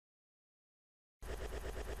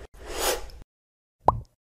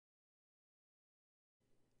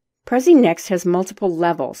Prezi Next has multiple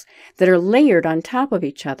levels that are layered on top of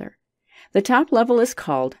each other. The top level is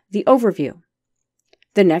called the overview.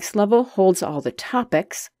 The next level holds all the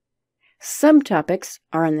topics. Subtopics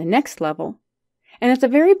are on the next level. And at the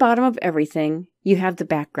very bottom of everything, you have the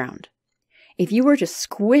background. If you were to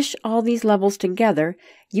squish all these levels together,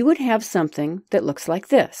 you would have something that looks like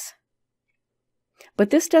this. But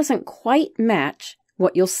this doesn't quite match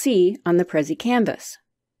what you'll see on the Prezi canvas.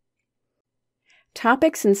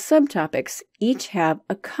 Topics and subtopics each have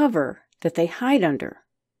a cover that they hide under.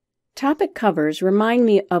 Topic covers remind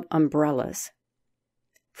me of umbrellas.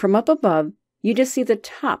 From up above, you just see the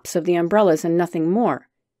tops of the umbrellas and nothing more.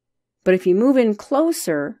 But if you move in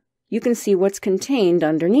closer, you can see what's contained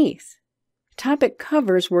underneath. Topic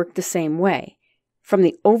covers work the same way. From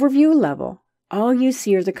the overview level, all you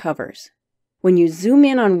see are the covers. When you zoom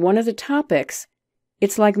in on one of the topics,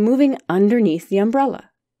 it's like moving underneath the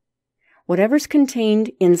umbrella. Whatever's contained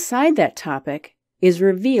inside that topic is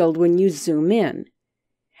revealed when you zoom in.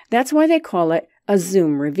 That's why they call it a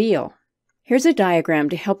zoom reveal. Here's a diagram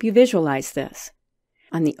to help you visualize this.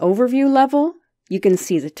 On the overview level, you can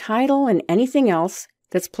see the title and anything else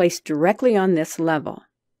that's placed directly on this level.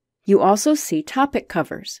 You also see topic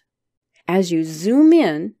covers. As you zoom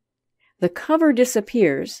in, the cover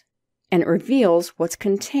disappears and it reveals what's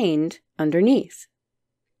contained underneath.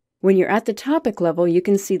 When you're at the topic level, you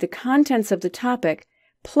can see the contents of the topic,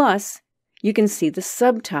 plus you can see the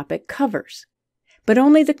subtopic covers. But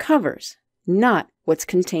only the covers, not what's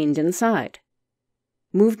contained inside.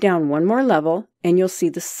 Move down one more level and you'll see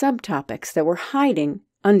the subtopics that were hiding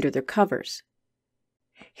under the covers.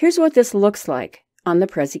 Here's what this looks like on the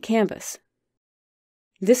Prezi canvas.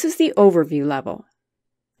 This is the overview level.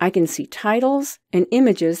 I can see titles and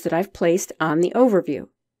images that I've placed on the overview.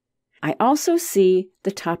 I also see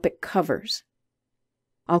the topic covers.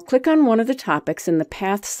 I'll click on one of the topics in the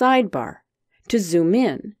path sidebar to zoom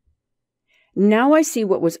in. Now I see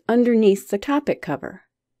what was underneath the topic cover.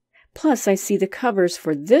 Plus, I see the covers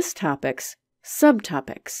for this topic's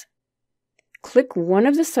subtopics. Click one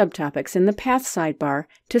of the subtopics in the path sidebar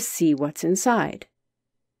to see what's inside.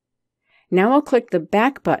 Now I'll click the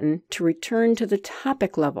back button to return to the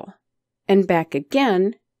topic level, and back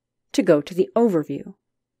again to go to the overview.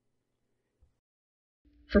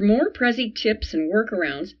 For more Prezi tips and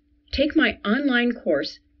workarounds, take my online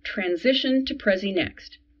course, Transition to Prezi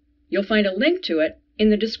Next. You'll find a link to it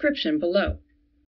in the description below.